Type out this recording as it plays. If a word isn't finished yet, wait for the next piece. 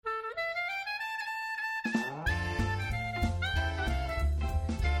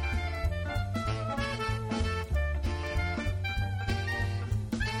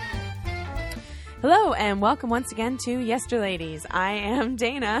Hello and welcome once again to Yesterladies. I am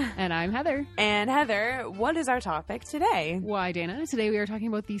Dana. And I'm Heather. And Heather, what is our topic today? Why, Dana? Today we are talking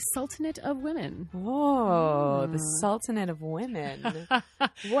about the Sultanate of Women. Oh, the Sultanate of Women.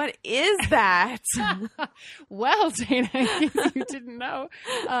 What is that? Well, Dana, in case you didn't know.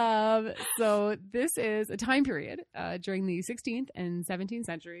 So this is a time period during the 16th and 17th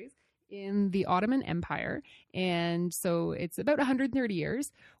centuries in the Ottoman Empire. And so it's about 130 years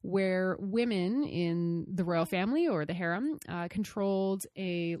where women in the royal family or the harem controlled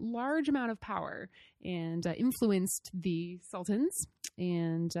a large amount of power and influenced the sultans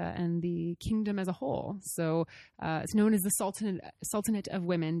and the kingdom as a whole. So it's known as the Sultanate of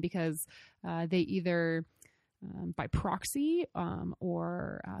Women because they either by proxy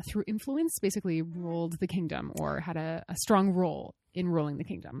or through influence basically ruled the kingdom or had a strong role in ruling the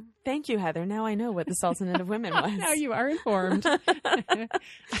kingdom. Thank you, Heather. Now I know what the Sultanate of Women was. Now you are informed.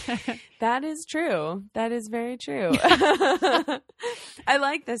 That is true. That is very true. I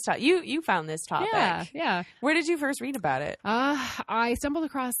like this topic. You found this topic. Yeah. Where did you first read about it? I stumbled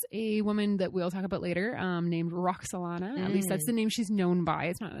across a woman that we'll talk about later named Roxolana. At least that's the name she's known by.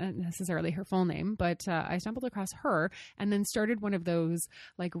 It's not necessarily her full name, but I stumbled across her and then started one of those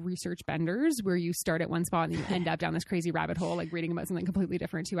like research benders where you start at one spot and you end up down this crazy rabbit hole, like reading about something completely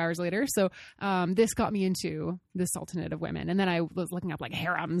different 2 hours later. So this got me into the Sultanate of Women. And then I was looking up like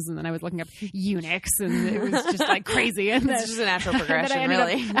harems, and then I was looking up eunuchs, and it was just like crazy. And it's just a natural progression,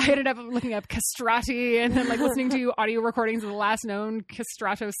 I ended up looking up castrati, and then like listening to audio recordings of the last known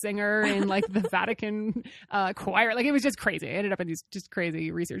castrato singer in like the Vatican choir. Like it was just crazy. I ended up in these just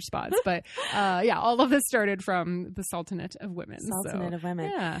crazy research spots. But all of this started from the Sultanate of Women. Sultanate of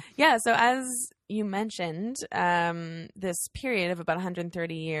Women. Yeah. So as you mentioned, this period of about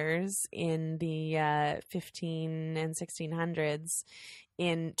 130 years in the 15 and 1600s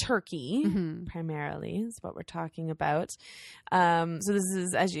in Turkey, primarily is what we're talking about. So this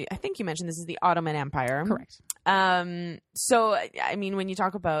is, I think you mentioned, this is the Ottoman Empire. Correct. So, I mean, when you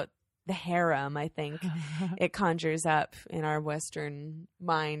talk about the harem, I think it conjures up in our Western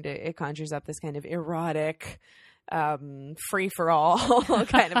mind, it conjures up this kind of erotic, free for all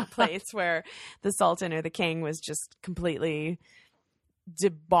kind of a place where the Sultan or the king was just completely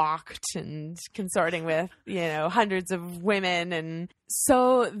debauched and consorting with, hundreds of women. And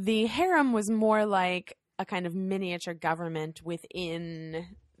so the harem was more like a kind of miniature government within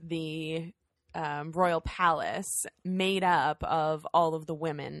the royal palace, made up of all of the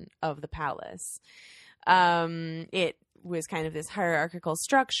women of the palace. It was kind of this hierarchical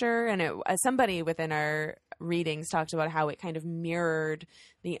structure, and somebody within our readings talked about how it kind of mirrored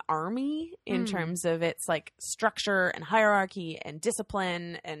the army in terms of its like structure and hierarchy and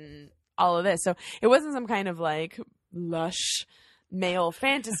discipline and all of this. So it wasn't some kind of like lush male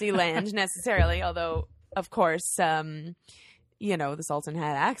fantasy land necessarily, although of course the Sultan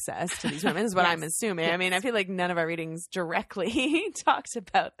had access to these women is what I'm assuming. Yes. I mean, I feel like none of our readings directly talked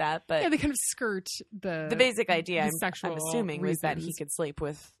about that, but they kind of skirt the basic idea. I'm assuming was that he could sleep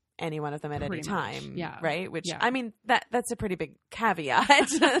with any one of them at any time, right? Which I mean, that's a pretty big caveat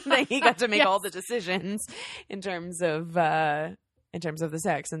that he got to make all the decisions in terms of the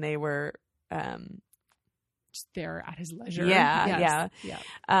sex, and they were just there at his leisure.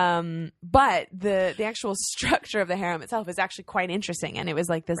 But the actual structure of the harem itself is actually quite interesting, and it was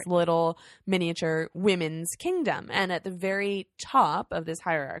like this little miniature women's kingdom. And at the very top of this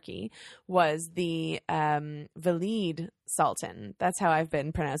hierarchy was the Valid Sultan. That's how I've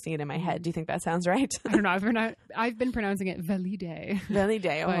been pronouncing it in my head. Do you think that sounds right? I don't know. I've been pronouncing it Valide.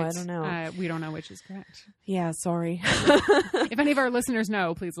 Valide. Oh, I don't know. We don't know which is correct. Yeah, sorry. If any of our listeners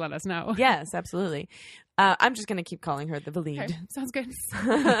know, please let us know. Yes, absolutely. I'm just going to keep calling her the Valid. Okay, sounds good.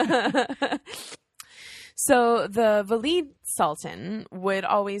 So the Valid Sultan would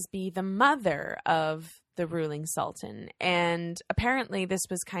always be the mother of the ruling sultan. And apparently this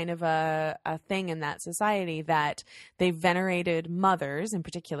was kind of a thing in that society that they venerated mothers in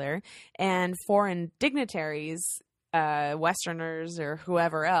particular, and foreign dignitaries, Westerners or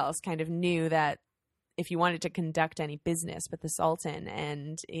whoever else, kind of knew that if you wanted to conduct any business with the Sultan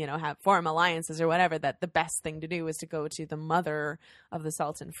and, form alliances or whatever, that the best thing to do was to go to the mother of the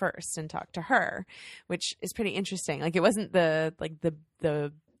Sultan first and talk to her, which is pretty interesting. Like it wasn't the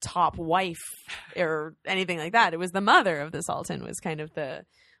top wife or anything like that. It was the mother of the Sultan was kind of the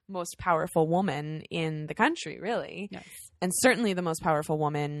most powerful woman in the country, really. Yes. And certainly the most powerful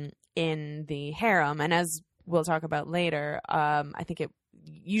woman in the harem. And as we'll talk about later, I think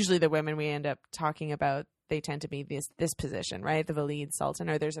usually the women we end up talking about they tend to be this position, right? The Valid Sultan,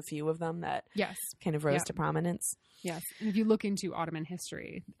 or there's a few of them that Yes. kind of rose to prominence. Yes. And if you look into Ottoman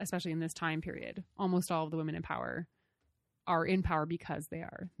history, especially in this time period, almost all of the women in power are in power because they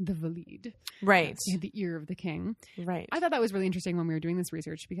are the Valid. Right. The ear of the king. Right. I thought that was really interesting when we were doing this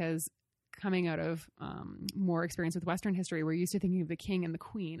research, because coming out of more experience with Western history, we're used to thinking of the king and the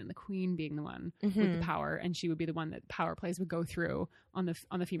queen being the one with the power, and she would be the one that power plays would go through on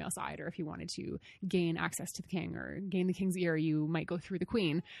the female side, or if you wanted to gain access to the king or gain the king's ear, you might go through the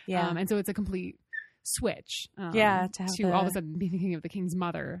queen. Yeah. And so it's a complete switch to all of a sudden be thinking of the king's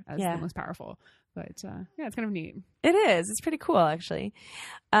mother as the most powerful. But it's kind of neat. It is. It's pretty cool, actually.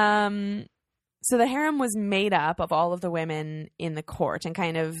 So the harem was made up of all of the women in the court, and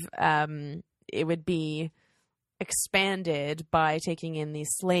kind of it would be expanded by taking in these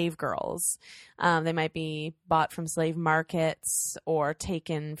slave girls. They might be bought from slave markets or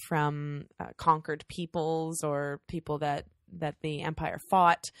taken from conquered peoples or people that the empire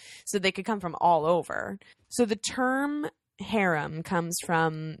fought. So they could come from all over. So the term harem comes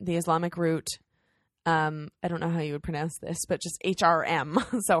from the Islamic root. I don't know how you would pronounce this, but just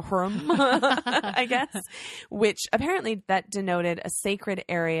HRM. So harem, I guess, which apparently that denoted a sacred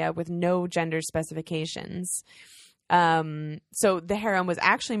area with no gender specifications. So the harem was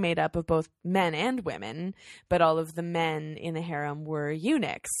actually made up of both men and women, but all of the men in the harem were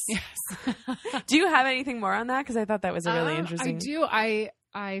eunuchs. Yes. Do you have anything more on that? Because I thought that was a really interesting. I do.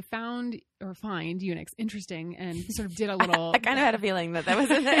 I find eunuchs interesting and sort of did a little. I kind of had a feeling that was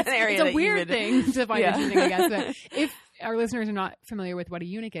an area. It's a weird thing to find interesting, I guess. But if our listeners are not familiar with what a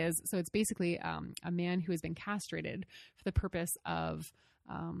eunuch is, so it's basically a man who has been castrated for the purpose of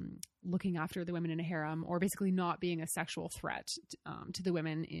looking after the women in a harem, or basically not being a sexual threat to the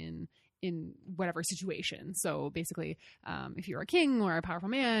women in whatever situation. So basically, if you're a king or a powerful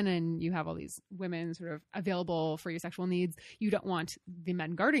man and you have all these women sort of available for your sexual needs, you don't want the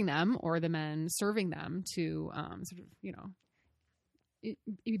men guarding them or the men serving them to sort of,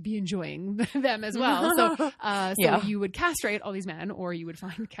 be enjoying them as well. So you would castrate all these men, or you would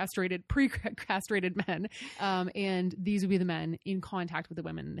find pre-castrated men, and these would be the men in contact with the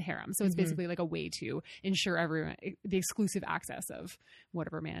women in the harem. So it's basically like a way to ensure everyone the exclusive access of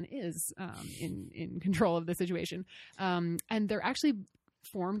whatever man is in control of the situation. And they're actually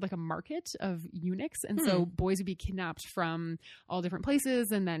formed like a market of eunuchs, and so boys would be kidnapped from all different places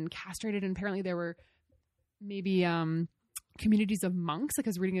and then castrated. And apparently there were maybe communities of monks,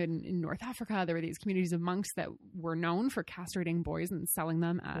 because reading in North Africa, there were these communities of monks that were known for castrating boys and selling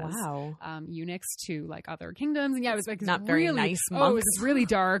them as eunuchs to like other kingdoms. And it was like not very nice monks. Oh, it was really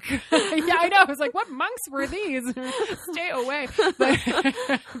dark. Yeah, I know. I was like, what monks were these? Stay away.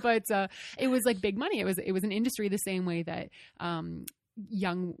 But it was like big money. It was an industry the same way that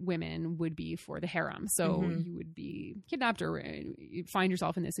young women would be for the harem. So you would be kidnapped or you'd find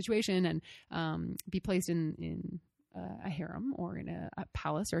yourself in this situation and be placed in a harem or in a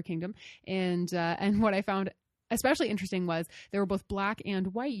palace or a kingdom. And what I found especially interesting was there were both black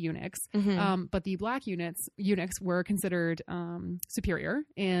and white eunuchs, but the black eunuchs were considered superior,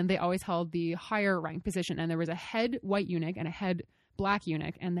 and they always held the higher ranked position. And there was a head white eunuch and a head black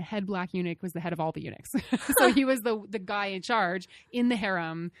eunuch, and the head black eunuch was the head of all the eunuchs. So he was the guy in charge in the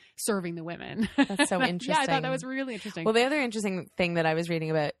harem serving the women. That's so interesting. Yeah, I thought that was really interesting. Well, the other interesting thing that I was reading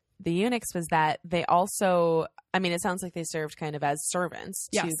about the eunuchs was that they also, I mean, it sounds like they served kind of as servants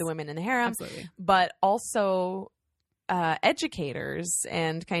to the women in the harem, absolutely, but also educators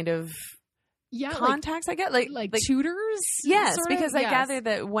and kind of contacts, I get like tutors. Yes, because I gather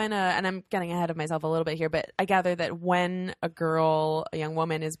that when and I'm getting ahead of myself a little bit here, but I gather that when a young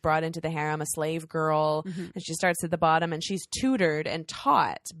woman is brought into the harem, a slave girl, and she starts at the bottom and she's tutored and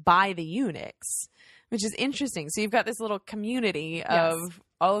taught by the eunuchs, which is interesting. So you've got this little community of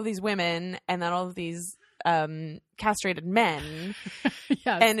all of these women and then all of these castrated men.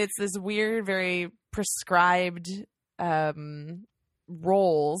 And it's this weird, very prescribed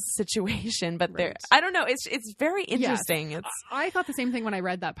roles situation, but I don't know, it's very interesting. I thought the same thing when I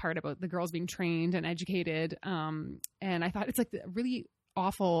read that part about the girls being trained and educated, and I thought it's like a really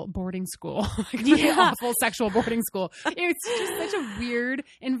awful boarding school, awful sexual boarding school. It's just such a weird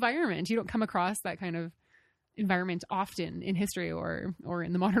environment. You don't come across that kind of environment often in history or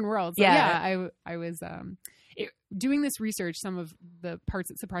in the modern world. So I was doing this research. Some of the parts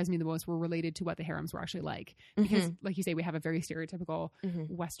that surprised me the most were related to what the harems were actually like, because like you say, we have a very stereotypical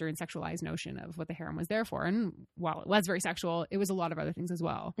Western sexualized notion of what the harem was there for, and while it was very sexual, it was a lot of other things as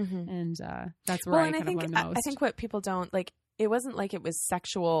well. And that's where I think learned the most. I think what people don't like, it wasn't like it was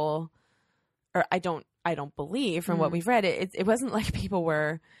sexual, or I don't believe from what we've read, it wasn't like people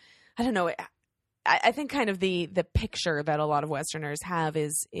were, I don't know, I think kind of the picture that a lot of Westerners have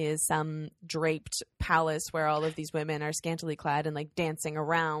is some draped palace where all of these women are scantily clad and like dancing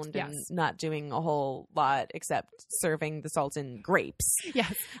around and not doing a whole lot except serving the Sultan grapes.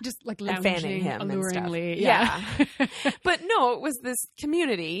 Yes, just like and lounging fanning him alluringly. Yeah. But no, it was this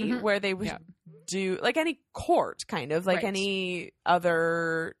community where they would do like any court, kind of like any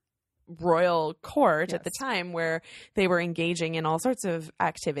other royal court at the time, where they were engaging in all sorts of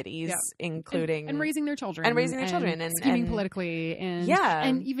activities, including and raising their children and scheming politically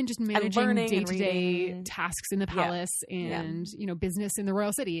and even just managing day-to-day tasks in the palace and you know, business in the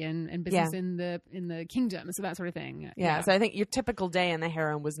royal city and business in the kingdom, so that sort of thing. So I think your typical day in the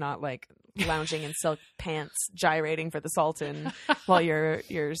harem was not like lounging in silk pants gyrating for the Sultan while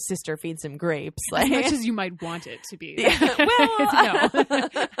your sister feeds him grapes, like, as much as you might want it to be.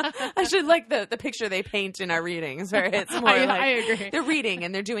 I should like the picture they paint in our readings where it's more I agree. They're reading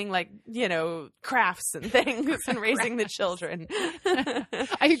and they're doing like, you know, crafts and things and raising the children.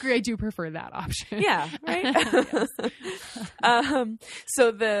 I agree. I do prefer that option. Yeah, right.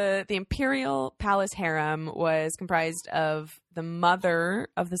 So the imperial palace harem was comprised of the mother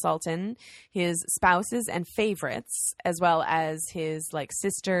of the Sultan, his spouses and favorites, as well as his like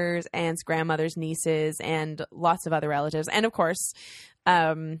sisters, aunts, grandmothers, nieces, and lots of other relatives, and of course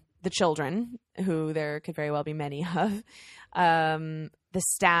the children, who there could very well be many of, the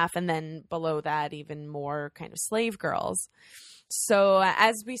staff, and then below that even more kind of slave girls. So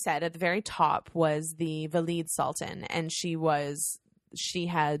as we said, at the very top was the Valid Sultan, and she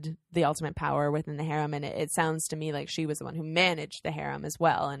had the ultimate power within the harem, and it sounds to me like she was the one who managed the harem as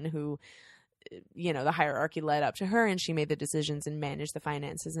well, and who, you know, the hierarchy led up to her, and she made the decisions and managed the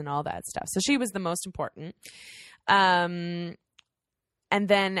finances and all that stuff. So she was the most important. And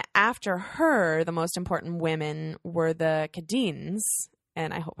then after her, the most important women were the Khadins,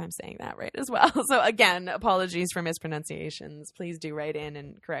 and I hope I'm saying that right as well. So again, apologies for mispronunciations. Please do write in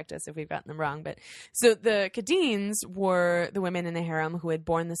and correct us if we've gotten them wrong. But so the Khadins were the women in the harem who had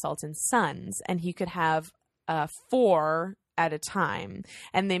borne the Sultan's sons, and he could have 4 at a time,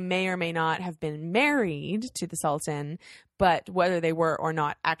 and they may or may not have been married to the Sultan, but whether they were or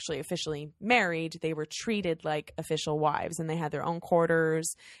not actually officially married, they were treated like official wives, and they had their own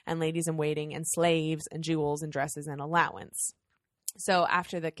quarters and ladies in waiting and slaves and jewels and dresses and allowance. So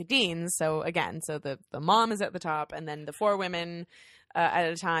after the Khadins, so the mom is at the top, and then the 4 women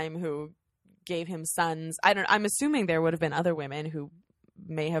at a time who gave him sons. I'm assuming there would have been other women who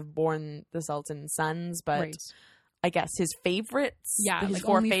may have borne the Sultan's sons, but I guess his favorites, his like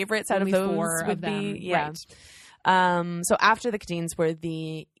 4 favorites out of those would be, so after the Khadins were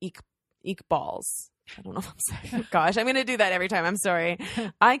the Iqbals. I don't know if I'm saying, gosh, I'm going to do that every time. I'm sorry.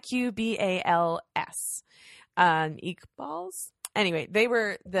 Iqbals. Iqbals. Anyway, they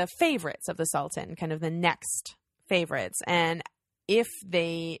were the favorites of the Sultan, kind of the next favorites. And if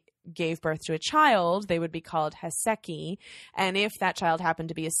they gave birth to a child, they would be called Haseki. And if that child happened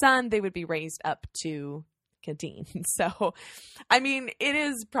to be a son, they would be raised up to Khadin. So, I mean, it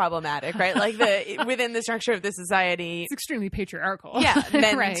is problematic, right? Like within the structure of the society, it's extremely patriarchal. Yeah,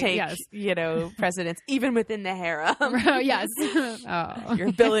 men take precedence even within the harem. Yes, your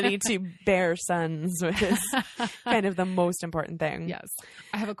ability to bear sons is kind of the most important thing. Yes,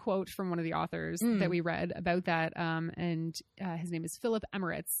 I have a quote from one of the authors that we read about that, and his name is Philip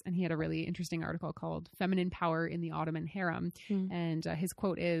Emirates, and he had a really interesting article called "Feminine Power in the Ottoman Harem," and his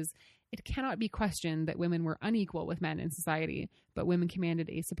quote is, "It cannot be questioned that women were unequal with men in society, but women commanded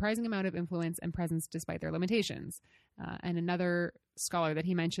a surprising amount of influence and presence despite their limitations." And another scholar that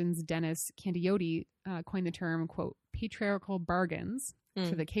he mentions, Dennis Candioti, coined the term, quote, "patriarchal bargains"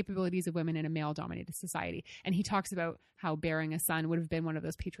 for the capabilities of women in a male-dominated society. And he talks about how bearing a son would have been one of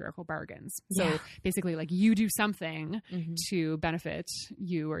those patriarchal bargains. So basically, like, you do something to benefit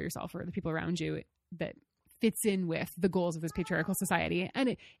you or yourself or the people around you that fits in with the goals of this patriarchal society,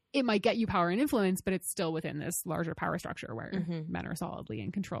 and it might get you power and influence, but it's still within this larger power structure where men are solidly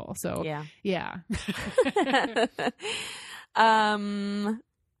in control. So yeah.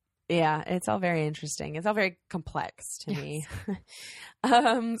 It's all very interesting. It's all very complex to me.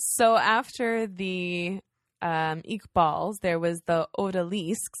 So after the Iqbals, there was the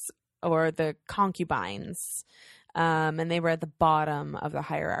odalisques, or the concubines. And they were at the bottom of the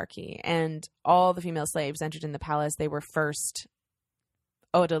hierarchy, and all the female slaves entered in the palace. They were first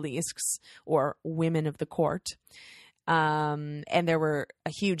odalisques, or women of the court. And there were a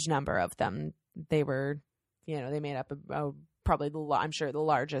huge number of them. They were, they made up probably I'm sure the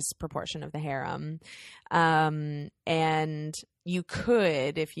largest proportion of the harem. And you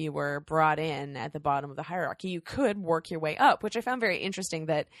could, if you were brought in at the bottom of the hierarchy, you could work your way up, which I found very interesting,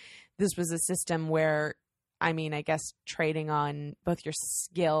 that this was a system where, I mean, I guess trading on both your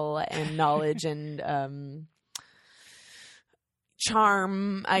skill and knowledge and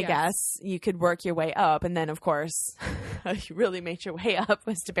charm, I guess, you could work your way up. And then, of course, how you really made your way up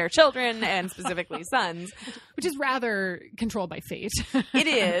was to bear children, and specifically sons. Which is rather controlled by fate. It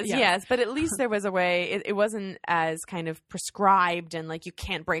is, yes. But at least there was a way. It wasn't as kind of prescribed and like you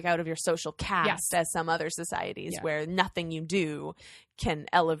can't break out of your social caste as some other societies where nothing you do can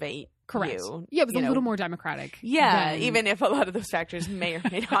elevate Correct. you. Yeah, it was a little more democratic. Yeah, even if a lot of those factors may or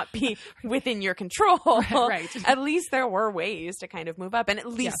may not be within your control. Right. At least there were ways to kind of move up. And at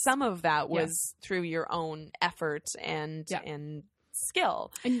least some of that was through your own effort and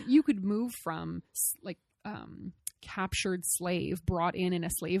skill. And you could move from like captured slave brought in a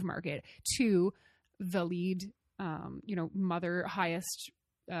slave market to the lead, mother, highest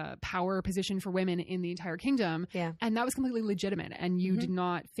power position for women in the entire kingdom. Yeah. And that was completely legitimate. And you did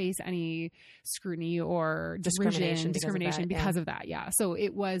not face any scrutiny or discrimination because of that. Yeah. So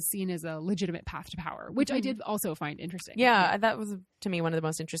it was seen as a legitimate path to power, which I did also find interesting. Yeah. That was, to me, one of the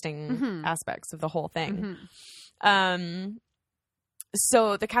most interesting aspects of the whole thing.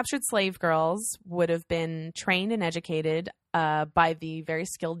 So the captured slave girls would have been trained and educated by the very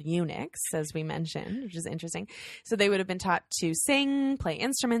skilled eunuchs, as we mentioned, which is interesting. So they would have been taught to sing, play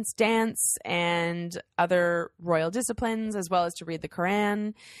instruments, dance, and other royal disciplines, as well as to read the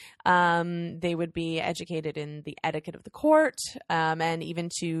Quran. They would be educated in the etiquette of the court, and even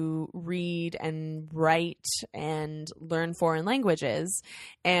to read and write and learn foreign languages,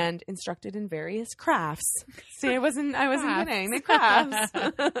 and instructed in various crafts. See, I wasn't kidding. The crafts.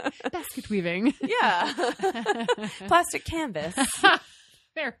 Basket weaving. Yeah. Plastic canvas.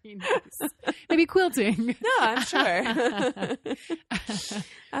 Very nice. Maybe quilting. No, I'm sure.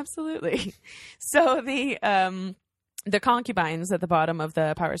 Absolutely. So the concubines at the bottom of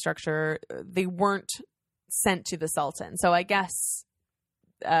the power structure, they weren't sent to the Sultan. So I guess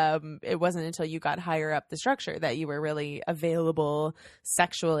it wasn't until you got higher up the structure that you were really available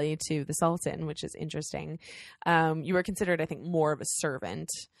sexually to the Sultan, which is interesting. You were considered, I think, more of a servant.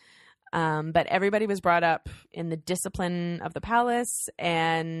 But everybody was brought up in the discipline of the palace,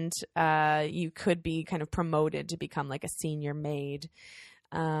 and you could be kind of promoted to become like a senior maid.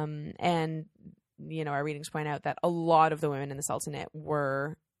 And, our readings point out that a lot of the women in the Sultanate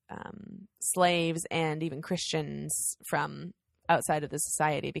were slaves and even Christians from outside of the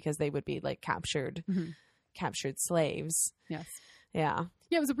society, because they would be like captured slaves. Yes. Yeah.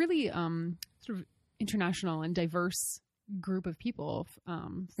 Yeah, it was a really sort of international and diverse group of people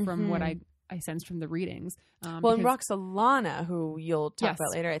from what I sensed from the readings. And Roxolana, who you'll talk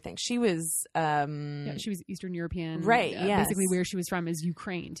about later, I think she was she was Eastern European, right? Basically, where she was from is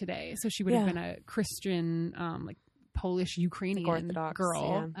Ukraine today, so she would have been a Christian, like Polish Ukrainian Orthodox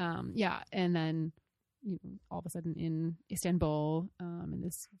girl. And then all of a sudden in Istanbul, in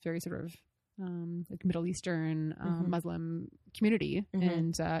this very sort of like Middle Eastern Muslim community.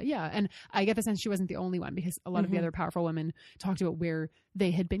 And and I get the sense she wasn't the only one, because a lot of the other powerful women talked about where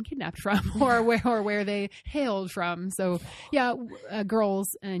they had been kidnapped from or where they hailed from. So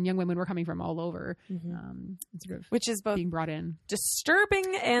girls and young women were coming from all over, sort of, which is both being brought in,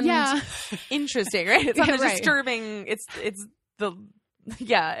 disturbing and interesting, right? It's not disturbing. It's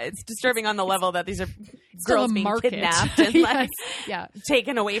disturbing on the level that these are girls being kidnapped and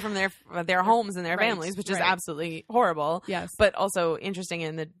taken away from their homes and their families, which is absolutely horrible. Yes. But also interesting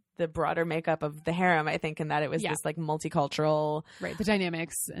in the broader makeup of the harem, I think, in that it was this like multicultural, the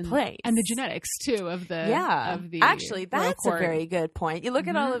dynamics and place and the genetics too of the actually that's a very good point. You look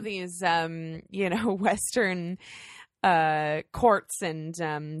at all of these Western courts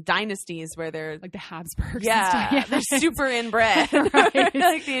and dynasties where they're like the Habsburgs. They're super inbred, like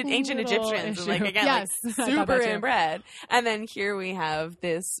the ancient Egyptians. And like again, super inbred. And then here we have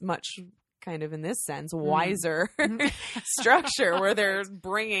this much kind of, in this sense, wiser structure where they're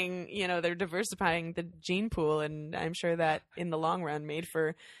bringing, they're diversifying the gene pool, and I'm sure that in the long run made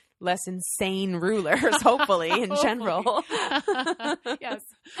for less insane rulers, hopefully, in general. Yes.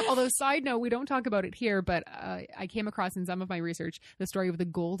 Although, side note, we don't talk about it here, but I came across in some of my research the story of the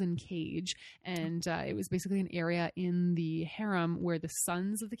Golden Cage. And it was basically an area in the harem where the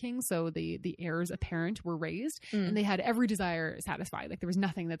sons of the king, so the heirs apparent, were raised. And they had every desire satisfied. Like there was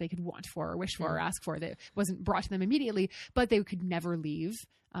nothing that they could want for or wish for or ask for that wasn't brought to them immediately, but they could never leave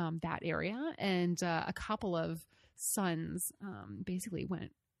that area. And a couple of sons basically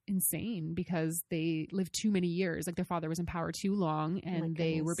went insane because they lived too many years. Like their father was in power too long, and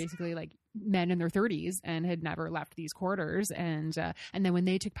they were basically like men in their 30s and had never left these quarters. And then when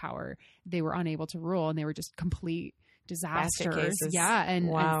they took power, they were unable to rule, and they were just complete disasters. cases. Yeah. And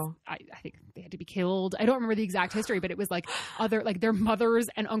Wow. I think they had to be killed. I don't remember the exact history, but it was like their mothers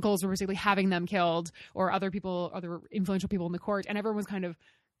and uncles were basically having them killed, or other influential people in the court. And everyone was kind of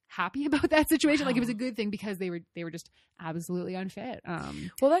happy about that situation. Like, it was a good thing because they were just absolutely unfit.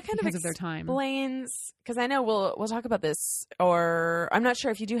 Well, that kind of their time explains, because I know we'll talk about this, or I'm not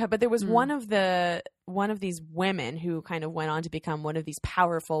sure if you do have, but there was one of these women who kind of went on to become one of these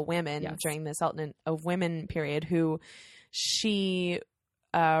powerful women during the Sultanate of Women period, who she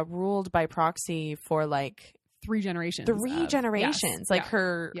ruled by proxy for like 3 generations. Like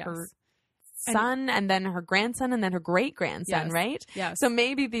her son, and then her grandson, and then her great grandson, right? Yes. So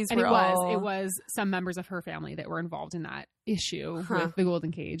maybe these and were it was some members of her family that were involved in that issue with the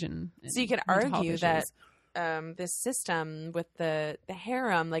Golden Cage, and so you could argue that this system with the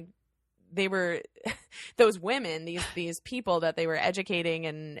harem, like, they were those women, these people that they were educating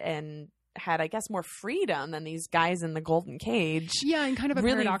and had, I guess, more freedom than these guys in the Golden Cage. Yeah, in kind of a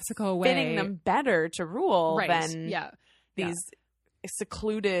really paradoxical way, fitting them better to rule than these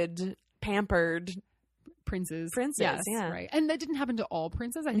secluded, pampered princes. Yes, right. And that didn't happen to all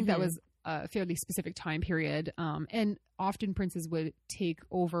princes. I think that was a fairly specific time period. And often princes would take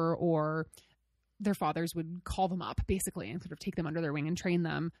over, or their fathers would call them up basically and sort of take them under their wing and train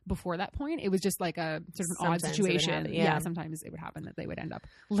them. Before that point, it was just like a sort of an odd situation. Sometimes it would happen that they would end up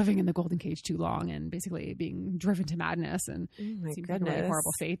living in the Golden Cage too long and basically being driven to madness, and it seems like a really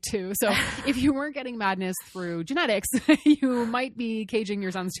horrible fate too. So if you weren't getting madness through genetics, you might be caging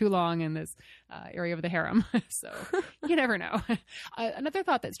your sons too long in this area of the harem. So you never know. Another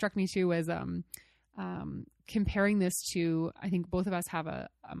thought that struck me too was comparing this to, I think both of us have a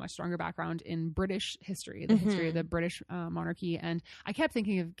much stronger background in British history, the history of the British monarchy. And I kept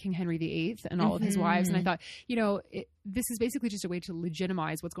thinking of King Henry VIII and all of his wives. And I thought, this is basically just a way to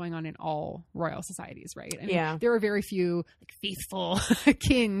legitimize what's going on in all royal societies, right? I mean, there are very few like faithful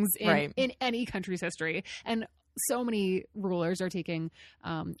kings in any country's history. And so many rulers are taking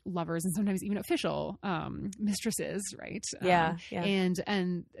lovers and sometimes even official mistresses, right?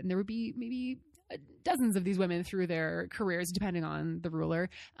 And there would be maybe dozens of these women through their careers, depending on the ruler.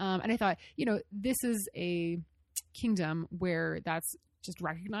 And I thought, this is a kingdom where that's just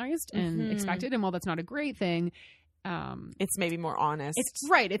recognized and expected. And while that's not a great thing, it's maybe more honest. It's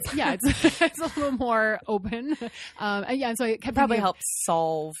right. It's a little more open. And so it probably helps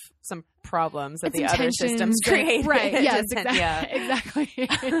solve some problems that the other systems create. Right. Yes. Exactly.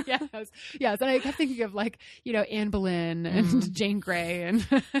 Yes. And I kept thinking of Anne Boleyn and Jane Grey and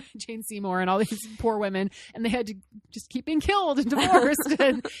Jane Seymour and all these poor women, and they had to just keep being killed and divorced.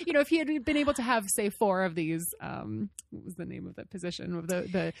 And if he had been able to have, say, 4 of these, what was the name of the position of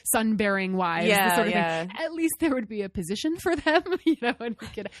the son-bearing wives, the sort of thing, at least there would be a position for them, and he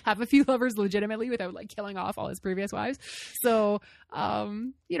could have a few lovers legitimately without killing off all his previous wives. So,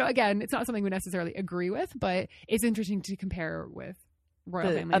 again, it's not something we necessarily agree with, but it's interesting to compare with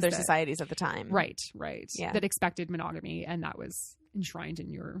royal families, other societies at the time. Right. Yeah. That expected monogamy, and that was enshrined in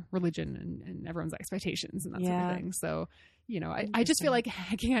your religion and everyone's expectations and that sort of thing. So, I just feel like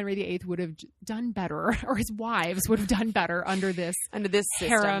King Henry VIII would have done better, or his wives would have done better under this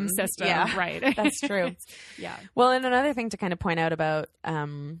harem system. Yeah, right. That's true. Yeah. Well, and another thing to kind of point out about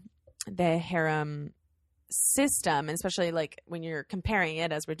the harem system, and especially when you're comparing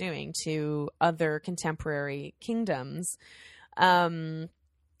it, as we're doing, to other contemporary kingdoms,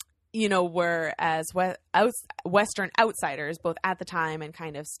 whereas Western outsiders, both at the time and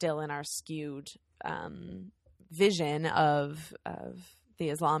kind of still in our skewed vision of the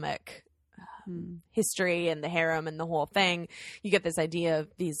Islamic history and the harem and the whole thing, you get this idea of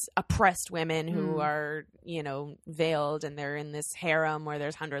these oppressed women who are, veiled, and they're in this harem where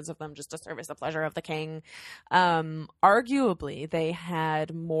there's hundreds of them just to service the pleasure of the king. Arguably, they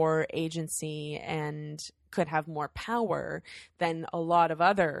had more agency and could have more power than a lot of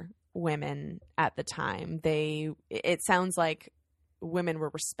other women at the time. It sounds like women were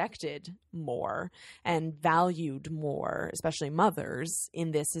respected more and valued more, especially mothers,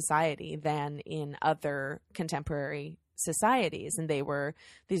 in this society than in other contemporary societies. And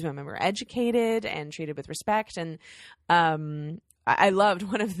these women were educated and treated with respect. And I loved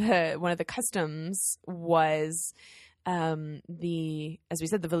one of the customs was as we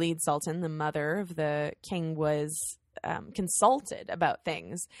said, the Valid Sultan, the mother of the king, was consulted about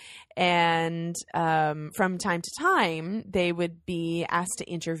things, and from time to time they would be asked to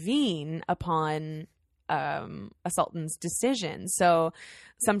intervene upon a sultan's decision. So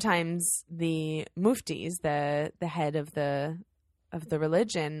sometimes the muftis, the head of the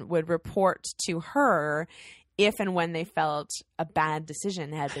religion, would report to her if and when they felt a bad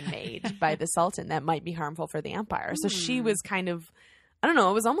decision had been made by the Sultan that might be harmful for the empire. So she was kind of, I don't know,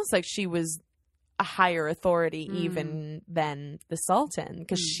 it was almost like she was a higher authority even than the Sultan,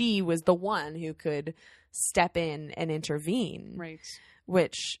 because she was the one who could step in and intervene, Right.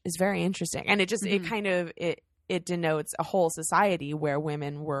 which is very interesting. And it just, it kind of, it denotes a whole society where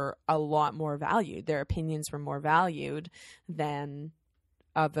women were a lot more valued. Their opinions were more valued than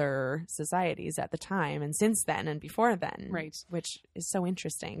other societies at the time and since then and before then. Right. Which is so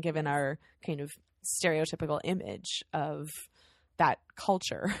interesting given our kind of stereotypical image of that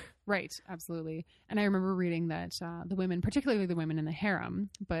culture. Right, absolutely. And I remember reading that the women, particularly the women in the harem,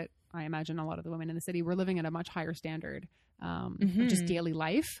 but I imagine a lot of the women in the city, were living at a much higher standard of just daily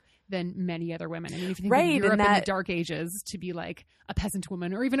life than many other women. I mean, if you think of Europe in the Dark Ages, to be like a peasant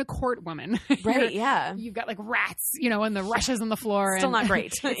woman or even a court woman, right? Yeah, you've got like rats, and the rushes on the floor. Still not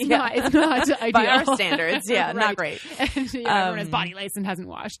great. It's not ideal by our standards. Yeah, right. Not great. And everyone has body lice and hasn't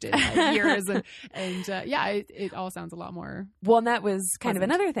washed in like years, and it all sounds a lot more. Well, and that was kind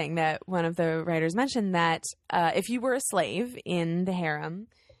pleasant. of another thing that one of the writers mentioned, that if you were a slave in the harem,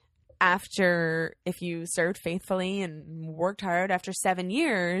 if you served faithfully and worked hard, after 7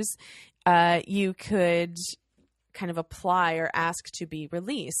 years, you could kind of apply or ask to be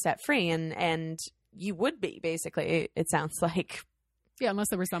released, set free, and you would be, basically. It sounds like. Yeah, unless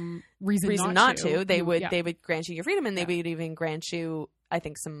there was some reason not to. They would grant you your freedom, and they would even grant you, I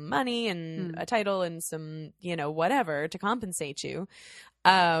think, some money and a title and some, whatever to compensate you.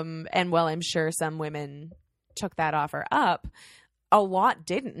 And while I'm sure some women took that offer up, a lot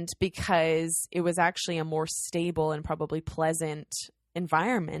didn't, because it was actually a more stable and probably pleasant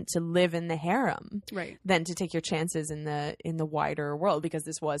environment to live in the harem, right, than to take your chances in the wider world, because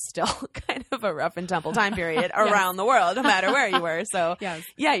this was still kind of a rough and tumble time period around the world, no matter where you were. So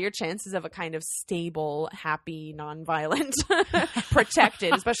yeah, your chances of a kind of stable, happy, nonviolent,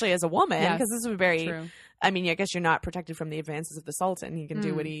 protected, especially as a woman, because this was very true. I mean, I guess you're not protected from the advances of the Sultan. He can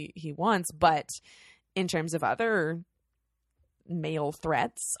do what he wants, but in terms of other male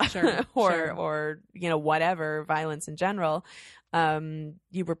threats or whatever, violence in general,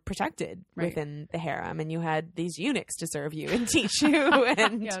 you were protected within the harem, and you had these eunuchs to serve you and teach you,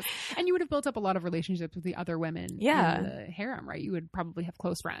 and and you would have built up a lot of relationships with the other women in the harem, right? You would probably have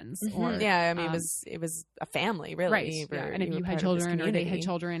close friends, or it was a family, really, right? And if you had children or they had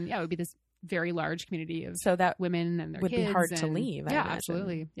children, it would be this very large community of women and their would kids. Be hard to leave. I imagine.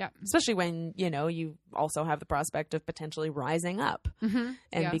 Absolutely. Yeah. Especially when, you also have the prospect of potentially rising up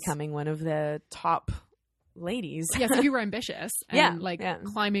and becoming one of the top ladies. Yes, if you were ambitious and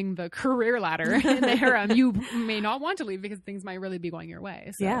climbing the career ladder in the harem, you may not want to leave because things might really be going your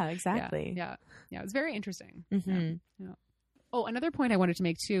way. So, yeah, exactly. Yeah. It was very interesting. Mm-hmm. Yeah. Oh, another point I wanted to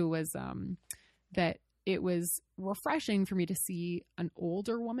make too was that it was refreshing for me to see an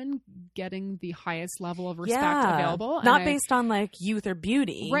older woman getting the highest level of respect available. Not based on like youth or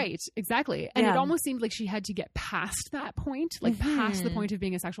beauty. Right, exactly. And it almost seemed like she had to get past that point, like past the point of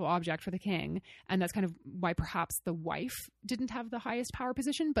being a sexual object for the king. And that's kind of why perhaps the wife didn't have the highest power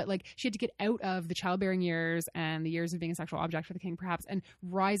position, but like she had to get out of the childbearing years and the years of being a sexual object for the king perhaps, and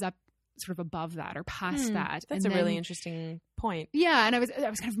rise up sort of above that or past that. That's and a really interesting point. Yeah, and I was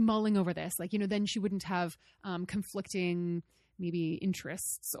kind of mulling over this, like, then she wouldn't have conflicting maybe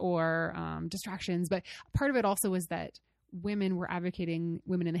interests or distractions. But part of it also was that women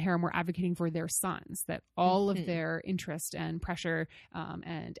in the harem were advocating for their sons, that all of their interest and pressure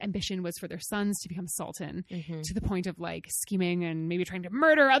and ambition was for their sons to become sultan, to the point of like scheming and maybe trying to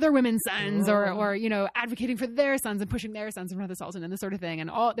murder other women's sons or advocating for their sons and pushing their sons in front of the sultan and this sort of thing.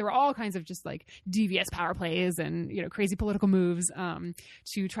 And there were all kinds of just like devious power plays and crazy political moves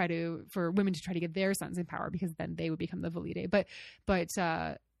for women to try to get their sons in power, because then they would become the valide. But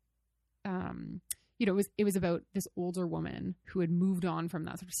it was about this older woman who had moved on from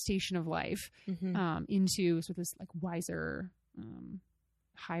that sort of station of life into sort of this like wiser,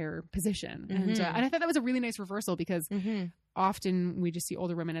 higher position. And I thought that was a really nice reversal, because often we just see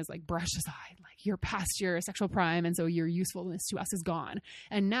older women as like brushed aside, like you're past your sexual prime, and so your usefulness to us is gone.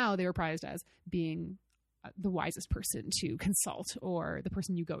 And now they were prized as being the wisest person to consult, or the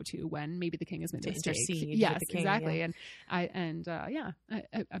person you go to when maybe the king has made a mistake. Yes, with the king, exactly. Yeah. And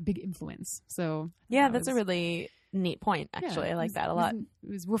a big influence. So that's a really neat point. Actually, I like that a lot. It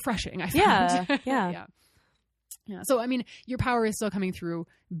was refreshing. I found. Yeah. Yeah. So, I mean, your power is still coming through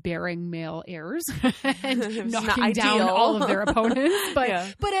bearing male heirs and knocking down all of their opponents. But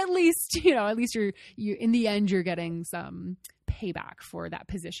at least you're in the end, you're getting some payback for that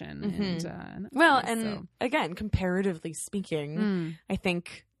position. And again, comparatively speaking, I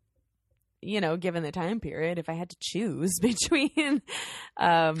think given the time period, if I had to choose between,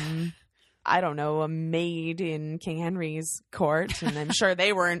 I don't know, a maid in King Henry's court, and I'm sure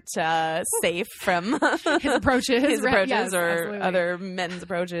they weren't safe from his approaches, yes, or absolutely. other men's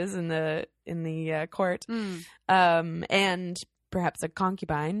approaches in the court, and perhaps a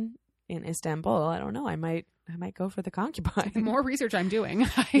concubine in Istanbul. I don't know. I might go for the concubine. The more research I'm doing,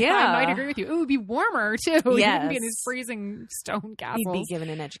 Yeah. I might agree with you. It would be warmer too. He Yes. wouldn't be in his freezing stone castles. He'd be given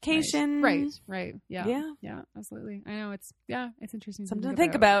an education. Right. Yeah. Yeah. Yeah, absolutely. I know it's interesting. Something to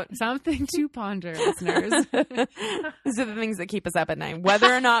think about. Something to ponder, listeners. These are the things that keep us up at night.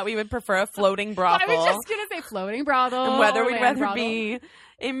 Whether or not we would prefer a floating brothel. I was just going to say floating brothel. And whether or we'd land rather brothel. be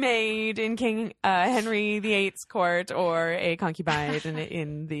a maid in King Henry VIII's court or a concubine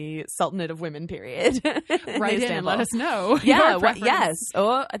in the Sultanate of Women period. Write in and let us know. Yeah. your preference. Yes. Oh,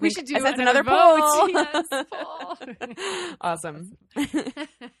 I think We should do that's another another vote. poll. Yes, Awesome.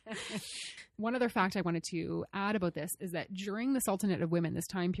 One other fact I wanted to add about this is that during the Sultanate of Women, this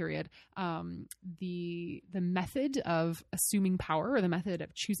time period, the method of assuming power or the method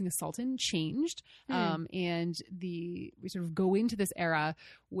of choosing a sultan changed, and we sort of go into this era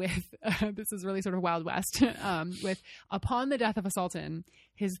with this is really sort of Wild West with upon the death of a sultan,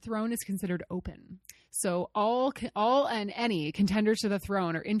 his throne is considered open. So all and any contenders to the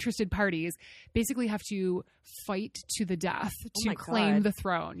throne or interested parties basically have to fight to the death to claim God. the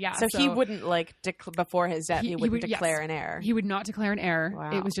throne. Yeah. So he wouldn't before his death, he wouldn't would- declare yes. an heir. He would not declare an heir.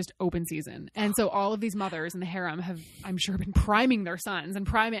 Wow. It was just open season. And so all of these mothers in the harem have, I'm sure, been priming their sons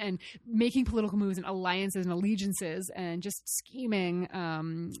and making political moves and alliances and allegiances and just scheming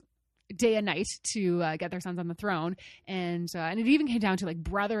day and night to get their sons on the throne. And it even came down to like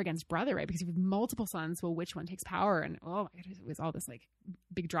brother against brother, right? Because if you have multiple sons, well, which one takes power? And oh my God, it was all this like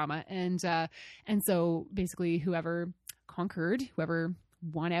big drama. And so basically whoever conquered, whoever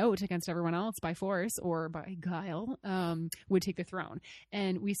won out against everyone else by force or by guile, would take the throne.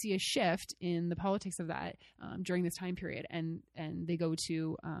 And we see a shift in the politics of that during this time period. And they go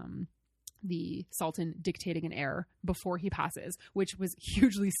to the Sultan dictating an heir before he passes, which was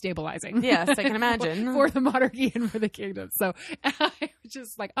hugely stabilizing. Yes, I can imagine. for the monarchy and for the kingdom. So I was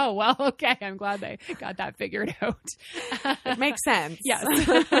just like, oh, well, okay. I'm glad they got that figured out. It makes sense. Yes.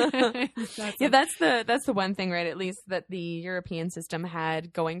 Yeah, that's the one thing, right? At least that the European system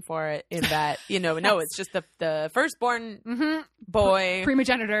had going for it is that, no, it's just the firstborn boy.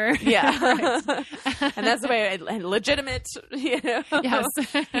 Primogenitor. Yeah. And that's the way legitimate, Yes.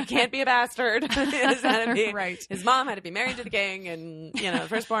 He can't be a bastard. Right. His mom had to be married to the king, and the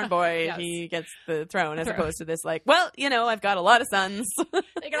firstborn boy, Yes. he gets the throne, as opposed to this like, well, I've got a lot of sons.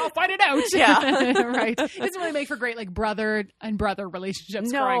 They can all fight it out. Yeah. Right. It doesn't really make for great like brother and brother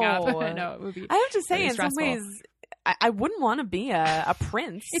relationships growing up. No, it would be. I have to say, really in some stressful. ways, I wouldn't want to be a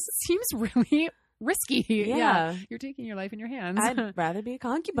prince. It seems really risky. Yeah. You're taking your life in your hands. I'd rather be a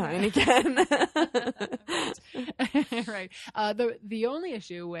concubine again. Right. The only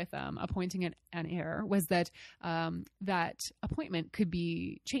issue with appointing an heir was that that appointment could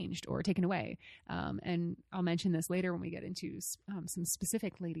be changed or taken away. And I'll mention this later when we get into some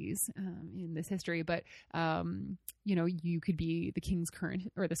specific ladies in this history. But you could be the king's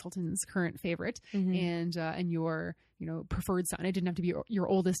current or the sultan's current favorite, and your preferred son. It didn't have to be your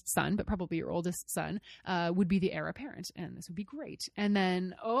oldest son, but probably your oldest son would be the heir apparent, and this would be great. And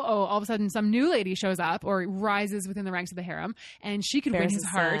then all of a sudden some new lady shows up or rises within the ranks of the harem, and she could win his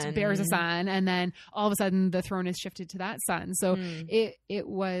heart, bears a son, and then all of a sudden the throne is shifted to that son. So it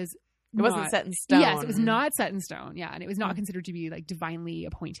was. It wasn't set in stone. Yes, it was not set in stone. Yeah, and it was not considered to be like divinely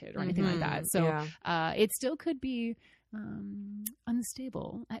appointed or anything like that. So it still could be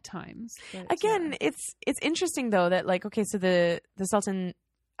unstable at times. But, again, it's interesting though that like, okay, so the Sultan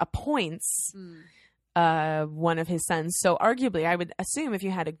appoints one of his sons. So arguably, I would assume if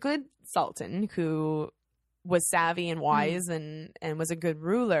you had a good Sultan who was savvy and wise and was a good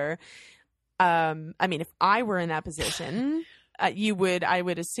ruler, I mean, if I were in that position. I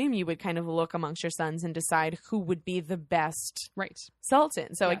would assume you would kind of look amongst your sons and decide who would be the best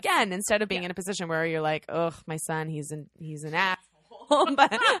Sultan. So again, instead of being in a position where you're like, oh, my son, he's an asshole,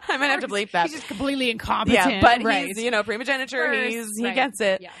 but I'm gonna have to bleep that. He's just completely incompetent. Yeah, but he's primogeniture. He gets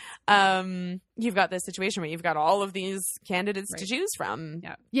it. Yes. You've got this situation where you've got all of these candidates to choose from.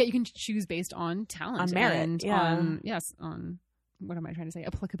 Yeah, you can choose based on talent, on merit, and on. What am I trying to say?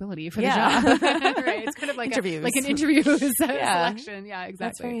 Applicability for the job. Right. It's kind of like interviews. Like an interview selection. Yeah, exactly.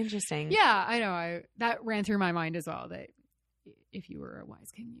 That's very interesting. Yeah, I know. That ran through my mind as well, that if you were a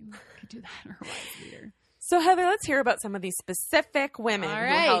wise king, you could do that, or a wise leader. So, Heather, let's hear about some of these specific women All who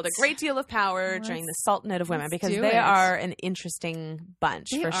right. held a great deal of power during the Sultanate of Women, because they are an interesting bunch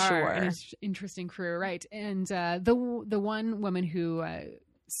for sure. An interesting crew, right? And the one woman who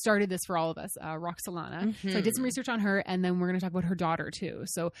started this for all of us, Roxolana. So I did some research on her, and then we're going to talk about her daughter too.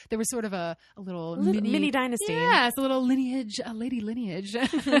 So there was sort of a little mini dynasty. Yeah, it's a little lineage, a lady lineage.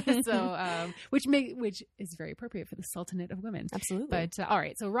 So which is very appropriate for the Sultanate of Women. Absolutely. But all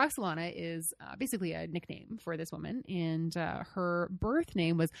right, so Roxolana is basically a nickname for this woman, and her birth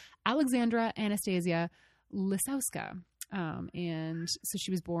name was Alexandra Anastasia Lisowska, and so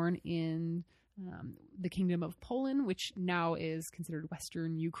she was born in the Kingdom of Poland, which now is considered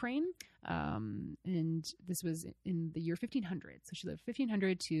Western Ukraine. And this was in the year 1500. So she lived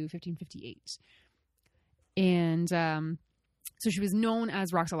 1500 to 1558. And so she was known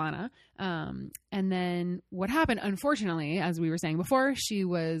as Roxolana. And then what happened, unfortunately, as we were saying before, she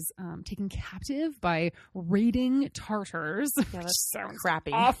was taken captive by raiding Tartars. Yeah, that sounds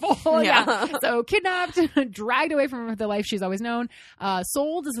crappy. Awful. Yeah. So kidnapped, dragged away from the life she's always known,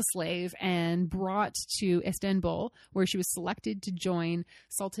 sold as a slave, and brought to Istanbul, where she was selected to join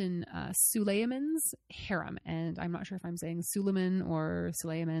Sultan Sulayman's harem. And I'm not sure if I'm saying Suleiman or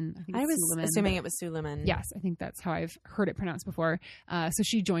Sulayman. I was assuming it was Suleiman. Yes, I think that's how I've heard it pronounced before. So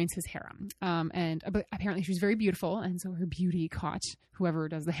she joins his harem. But apparently she was very beautiful, and so her beauty caught whoever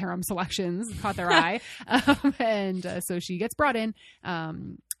does the harem selections, caught their eye. So she gets brought in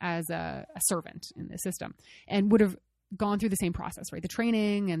as a servant in the system, and would have gone through the same process, right? The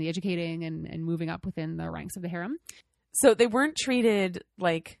training and the educating and moving up within the ranks of the harem. So they weren't treated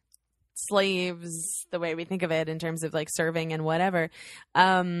like slaves the way we think of it in terms of like serving and whatever.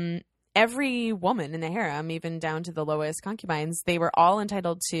 Every woman in the harem, even down to the lowest concubines, they were all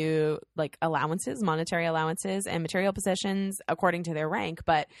entitled to like allowances, monetary allowances, and material possessions according to their rank.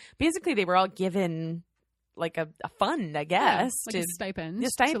 But basically, they were all given like a fund, I guess, like a stipend,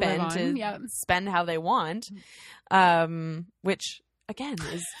 to spend how they want, which again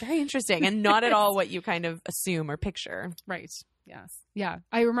is very interesting and not at all what you kind of assume or picture. Right. Yes. Yeah.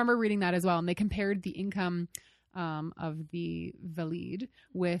 I remember reading that as well, and they compared the income of the Valid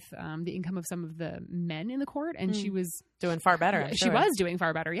with the income of some of the men in the court, and she was doing far better. She was doing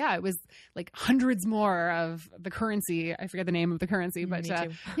far better. Yeah, it was like hundreds more of the currency. I forget the name of the currency, but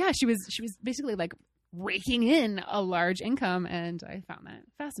yeah, she was basically like raking in a large income, and I found that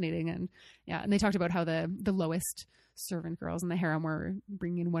fascinating. And yeah, and they talked about how the lowest servant girls in the harem were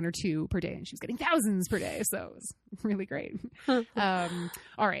bringing in 1 or 2 per day, and she was getting thousands per day. So it was really great. All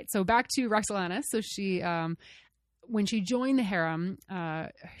right. So back to Roxolana. So she, when she joined the harem,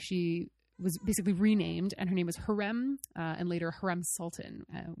 she was basically renamed, and her name was Hurrem, and later Hurrem Sultan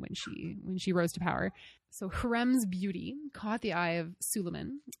when she rose to power. So Hurrem's beauty caught the eye of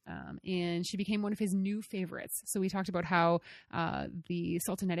Suleiman, and she became one of his new favorites. So we talked about how the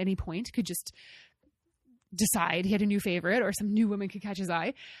Sultan at any point could just decide he had a new favorite, or some new woman could catch his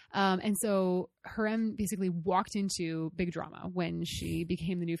eye. And so Hurrem basically walked into big drama when she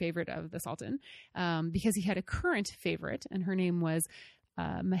became the new favorite of the Sultan, because he had a current favorite, and her name was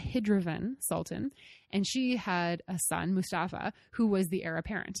Mahidravan Sultan. And she had a son, Mustafa, who was the heir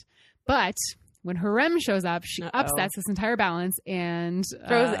apparent. But when Hurrem shows up, she upsets this entire balance and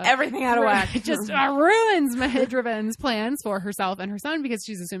throws everything out of whack. Just ruins Mahidravan's plans for herself and her son, because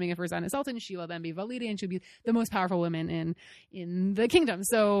she's assuming if her son is Sultan, she will then be Valide, and she'll be the most powerful woman in the kingdom.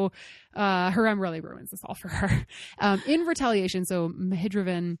 So Hurrem really ruins this all for her. In retaliation, so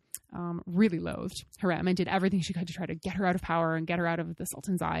Mahidravan really loathed Hurrem and did everything she could to try to get her out of power and get her out of the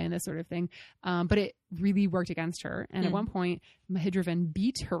Sultan's eye and this sort of thing. But it really worked against her. And at one point, Mahidravan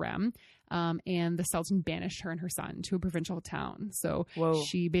beat Hurrem, and the Sultan banished her and her son to a provincial town. So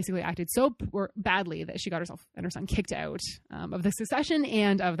she basically acted so badly that she got herself and her son kicked out of the succession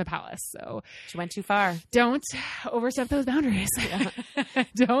and of the palace. So she went too far. Don't overstep those boundaries. Yeah.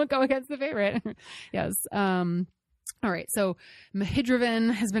 Don't go against the favorite. Yes. All right, so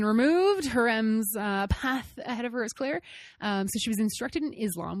Mahidravan has been removed. Hurrem's path ahead of her is clear. So she was instructed in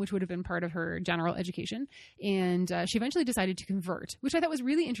Islam, which would have been part of her general education. And she eventually decided to convert, which I thought was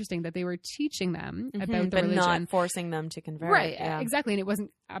really interesting, that they were teaching them about the religion. But not forcing them to convert. Right, exactly. And it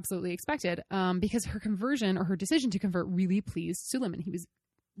wasn't absolutely expected, because her conversion, or her decision to convert, really pleased Suleiman. He was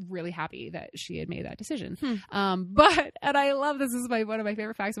really happy that she had made that decision. But, and I love this is one of my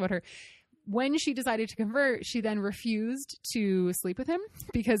favorite facts about her, when she decided to convert, she then refused to sleep with him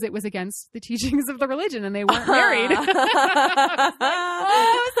because it was against the teachings of the religion, and they weren't married.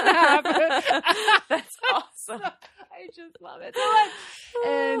 Oh, snap. That's awesome. I just love it so much.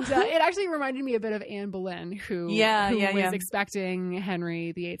 And it actually reminded me a bit of Anne Boleyn, who was expecting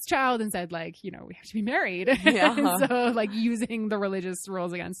Henry VIII's child and said, like, we have to be married. Yeah. So, like, using the religious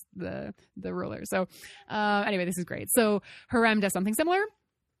rules against the ruler. So, anyway, this is great. So, Hurrem does something similar.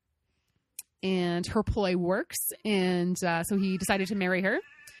 And her ploy works. And so he decided to marry her.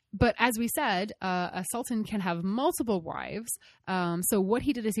 But as we said, a sultan can have multiple wives. So what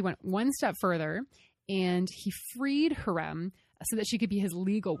he did is he went one step further and he freed Hurrem so that she could be his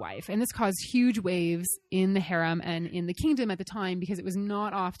legal wife. And this caused huge waves in the harem and in the kingdom at the time, because it was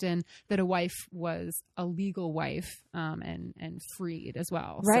not often that a wife was a legal wife and freed as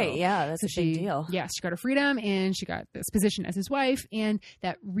well. Right, so, yeah, that's a big deal. Yeah, she got her freedom and she got this position as his wife, and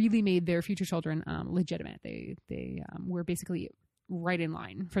that really made their future children legitimate. They were basically right in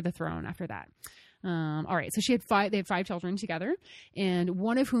line for the throne after that. All right. So they had 5 children together, and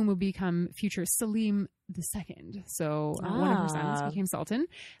one of whom would become future Selim II. So one of her sons became sultan.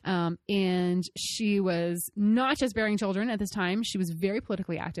 And she was not just bearing children at this time. She was very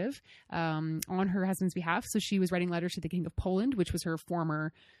politically active on her husband's behalf. So she was writing letters to the King of Poland, which was her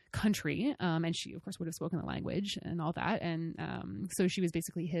former country. And she, of course, would have spoken the language and all that. And so she was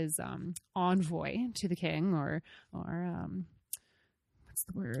basically his envoy to the king, or what's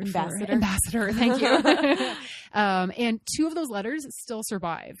the word? Ambassador. Thank you. And 2 of those letters still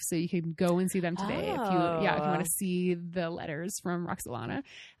survive, so you can go and see them today if you want to see the letters from Roxolana.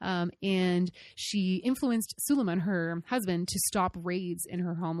 And she influenced Suleiman, her husband, to stop raids in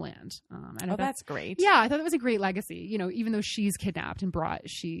her homeland. And that's great. Yeah, I thought that was a great legacy. Even though she's kidnapped and brought,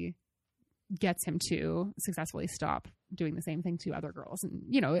 she gets him to successfully stop doing the same thing to other girls.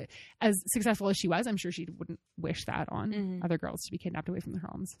 And, as successful as she was, I'm sure she wouldn't wish that on other girls to be kidnapped away from their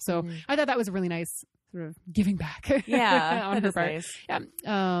homes. So I thought that was a really nice sort of giving back on her part. Nice. Yeah.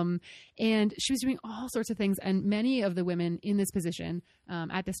 And she was doing all sorts of things. And many of the women in this position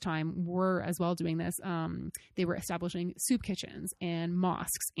at this time were as well doing this. They were establishing soup kitchens and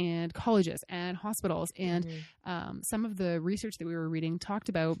mosques and colleges and hospitals. And some of the research that we were reading talked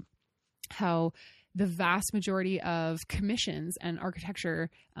about how the vast majority of commissions and architectural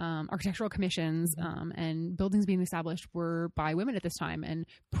commissions and buildings being established were by women at this time. And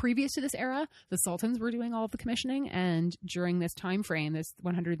previous to this era, the sultans were doing all of the commissioning. And during this time frame, this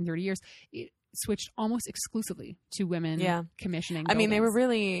 130 years, it switched almost exclusively to women commissioning buildings. I mean, they were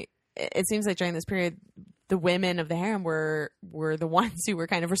really, it seems like during this period, the women of the harem were the ones who were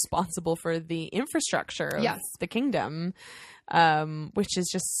kind of responsible for the infrastructure of the kingdom, which is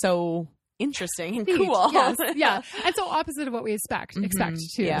just so interesting and cool. Yes, yeah. And so opposite of what we expect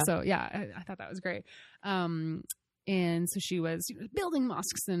too. Yeah. So I thought that was great. And so she was building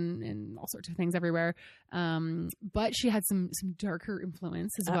mosques and all sorts of things everywhere. But she had some darker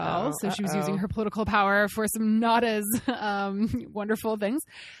influence as well. So she was using her political power for some not as wonderful things.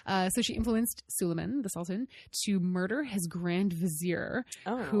 So she influenced Suleiman, the Sultan, to murder his Grand Vizier,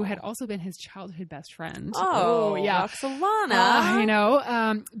 who had also been his childhood best friend. Oh yeah.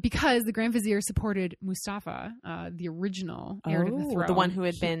 Roxolana. Because the Grand Vizier supported Mustafa, the original heir to the throne. The one who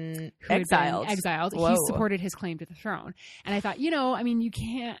had been exiled. Whoa. He supported his claim to the throne. And I thought, you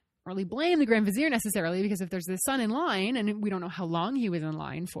can't really blame the Grand Vizier necessarily, because if there's this son in line and we don't know how long he was in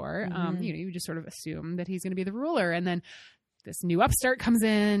line for, you just sort of assume that he's going to be the ruler. And then this new upstart comes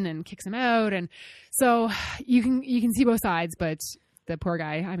in and kicks him out. And so you can see both sides, but the poor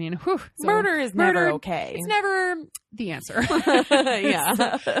guy, I mean, murder is never okay. It's never the answer.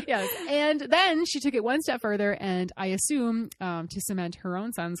 Yeah. Yes. And then she took it one step further, and I assume to cement her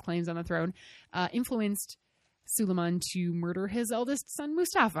own son's claims on the throne, influenced Suleiman to murder his eldest son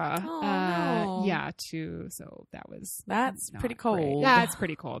Mustafa. No. So that's pretty cold. Great. That's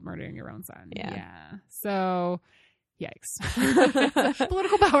pretty cold, murdering your own son. Yeah. So yikes.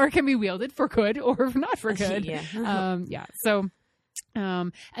 Political power can be wielded for good or not for good. So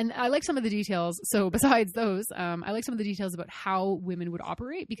and I like some of the details. So besides those, I like some of the details about how women would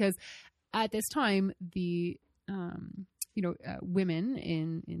operate, because at this time, the women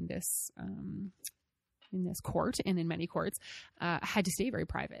in this court and in many courts had to stay very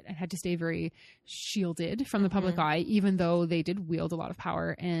private and had to stay very shielded from the public eye, even though they did wield a lot of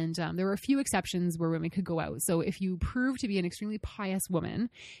power. And there were a few exceptions where women could go out. So if you proved to be an extremely pious woman,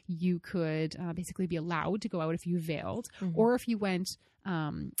 you could basically be allowed to go out if you veiled, or if you went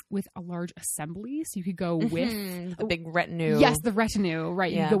with a large assembly. So you could go with the big retinue. Yes, the retinue,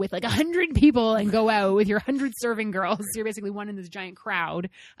 right? You could go with like 100 people and go out with your 100 serving girls. So you're basically one in this giant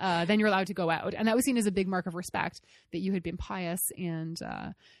crowd. Then you're allowed to go out. And that was seen as a big mark of respect, that you had been pious and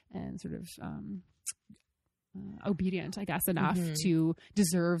sort of obedient, I guess, enough to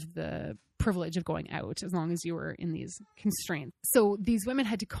deserve the privilege of going out as long as you were in these constraints. So these women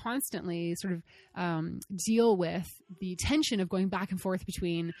had to constantly sort of deal with the tension of going back and forth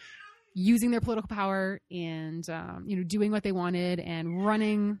between using their political power and, doing what they wanted and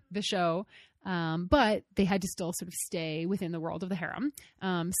running the show. But they had to still sort of stay within the world of the harem.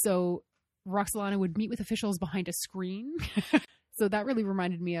 So Roxolana would meet with officials behind a screen. So that really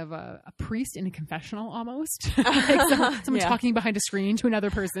reminded me of a priest in a confessional almost. Like someone talking behind a screen to another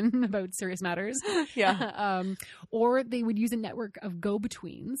person about serious matters. Yeah. Or they would use a network of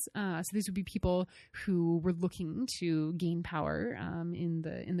go-betweens. So these would be people who were looking to gain power in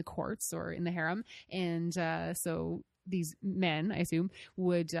the courts or in the harem. And so these men, I assume,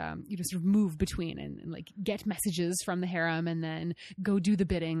 would sort of move between and like get messages from the harem and then go do the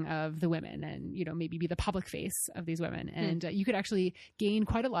bidding of the women and maybe be the public face of these women. And you could actually gain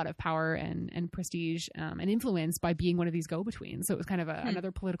quite a lot of power and prestige and influence by being one of these go-betweens. So it was kind of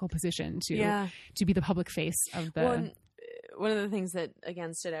another political position to be the public face of the. Well, one of the things that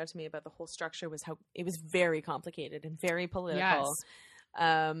again stood out to me about the whole structure was how it was very complicated and very political.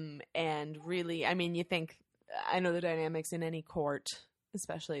 Yes. And really, I mean, I know the dynamics in any court,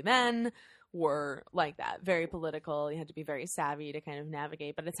 especially then, were like that. Very political. You had to be very savvy to kind of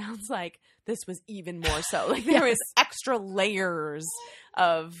navigate. But it sounds like this was even more so. Like there was extra layers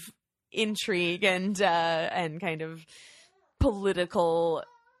of intrigue and kind of political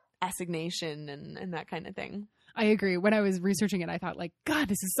assignation and that kind of thing. I agree. When I was researching it, I thought like, God,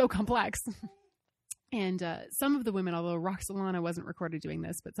 this is so complex. And some of the women, although Roxolana wasn't recorded doing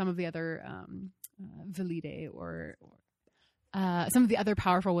this, but some of the other Velide or some of the other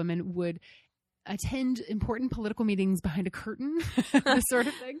powerful women would attend important political meetings behind a curtain, this sort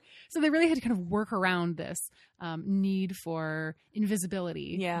of thing. So they really had to kind of work around this need for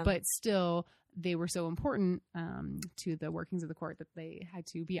invisibility, but still they were so important to the workings of the court that they had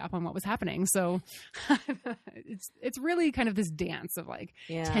to be up on what was happening. So it's really kind of this dance of like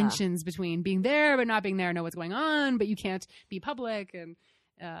tensions between being there but not being there, know what's going on, but you can't be public. And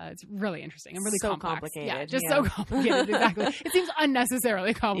it's really interesting and really so complex. Complicated. Yeah, just so complicated. Exactly. It seems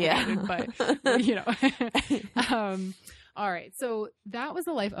unnecessarily complicated, but all right. So that was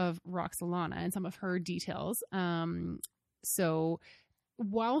the life of Roxolana and some of her details. So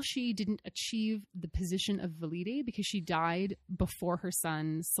while she didn't achieve the position of Velide because she died before her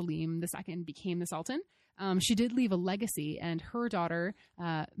son Selim II became the Sultan, she did leave a legacy, and her daughter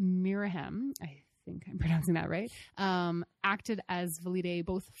Mirahem, I think I'm pronouncing that right, acted as Velide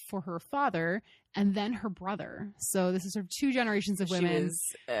both for her father and then her brother. So this is sort of two generations of women. She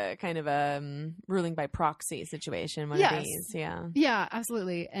was kind of a ruling by proxy situation, one of these. Yeah,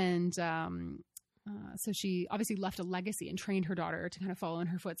 absolutely. And so she obviously left a legacy and trained her daughter to kind of follow in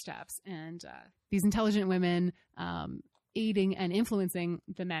her footsteps. And these intelligent women aiding and influencing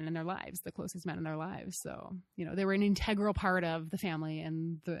the men in their lives, the closest men in their lives. So, they were an integral part of the family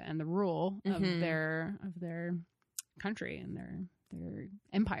and the rule of their country and their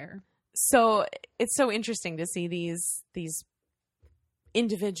empire. So it's so interesting to see these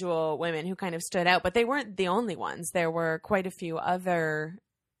individual women who kind of stood out, but they weren't the only ones. There were quite a few other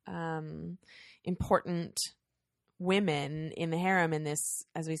important women in the harem in this,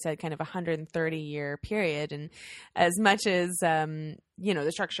 as we said, kind of 130-year period. And as much as, the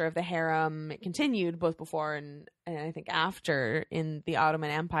structure of the harem continued both before and I think after in the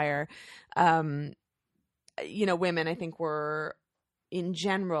Ottoman Empire, women, I think, were in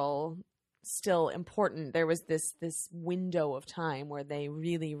general still important. There was this window of time where they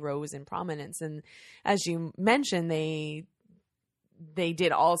really rose in prominence. And as you mentioned, they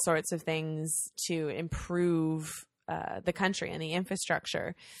did all sorts of things to improve the country and the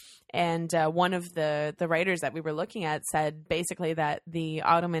infrastructure. And one of the writers that we were looking at said basically that the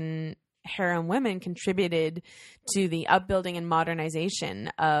Ottoman harem women contributed to the upbuilding and modernization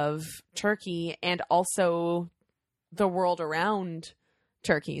of Turkey and also the world around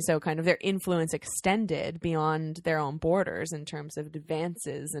Turkey. So kind of their influence extended beyond their own borders in terms of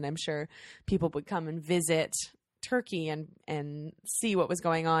advances. And I'm sure people would come and visit Turkey and see what was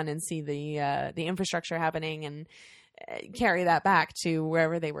going on and see the infrastructure happening and carry that back to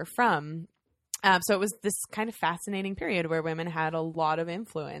wherever they were from. So it was this kind of fascinating period where women had a lot of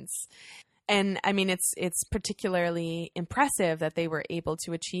influence. And I mean, it's particularly impressive that they were able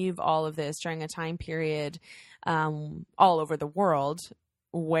to achieve all of this during a time period all over the world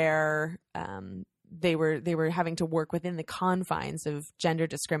where they were having to work within the confines of gender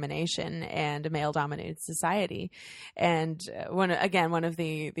discrimination and a male-dominated society. And one of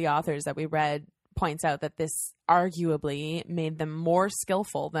the authors that we read points out that this arguably made them more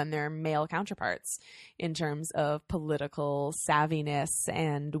skillful than their male counterparts in terms of political savviness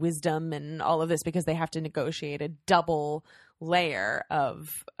and wisdom and all of this, because they have to negotiate a double layer of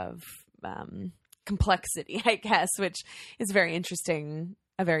complexity, I guess, which is a very interesting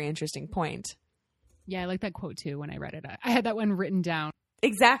point. Yeah, I like that quote too. When I read it, I had that one written down.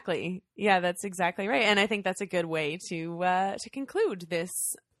 Exactly. Yeah, that's exactly right. And I think that's a good way to conclude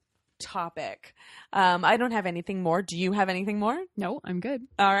this topic. I don't have anything more. Do you have anything more? No, I'm good.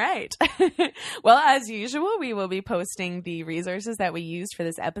 All right. Well, as usual, we will be posting the resources that we used for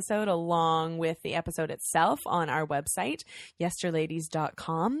this episode along with the episode itself on our website,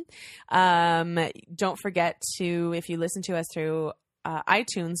 yesterladies.com. Don't forget to, if you listen to us through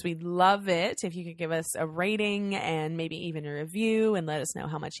iTunes, we'd love it if you could give us a rating and maybe even a review and let us know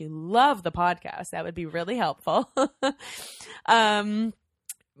how much you love the podcast. That would be really helpful.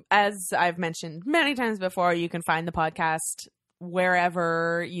 As I've mentioned many times before, you can find the podcast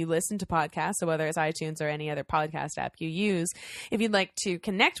wherever you listen to podcasts, so whether it's iTunes or any other podcast app you use. If you'd like to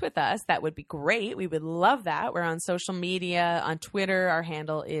connect with us, that would be great. We would love that. We're on social media. On Twitter, our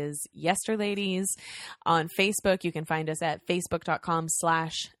handle is Yesterladies. On Facebook, you can find us at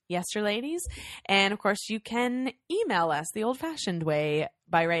facebook.com/Yesterladies. And of course, you can email us the old-fashioned way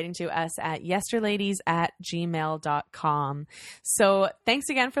by writing to us at yesterladies@gmail.com. So thanks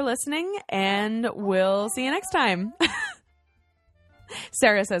again for listening, and we'll see you next time.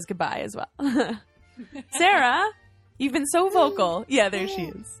 Sarah says goodbye as well. Sarah, you've been so vocal. Yeah, there she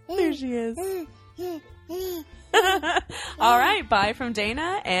is. There she is. All right, bye from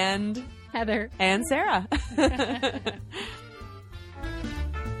Dana and Heather and Sarah.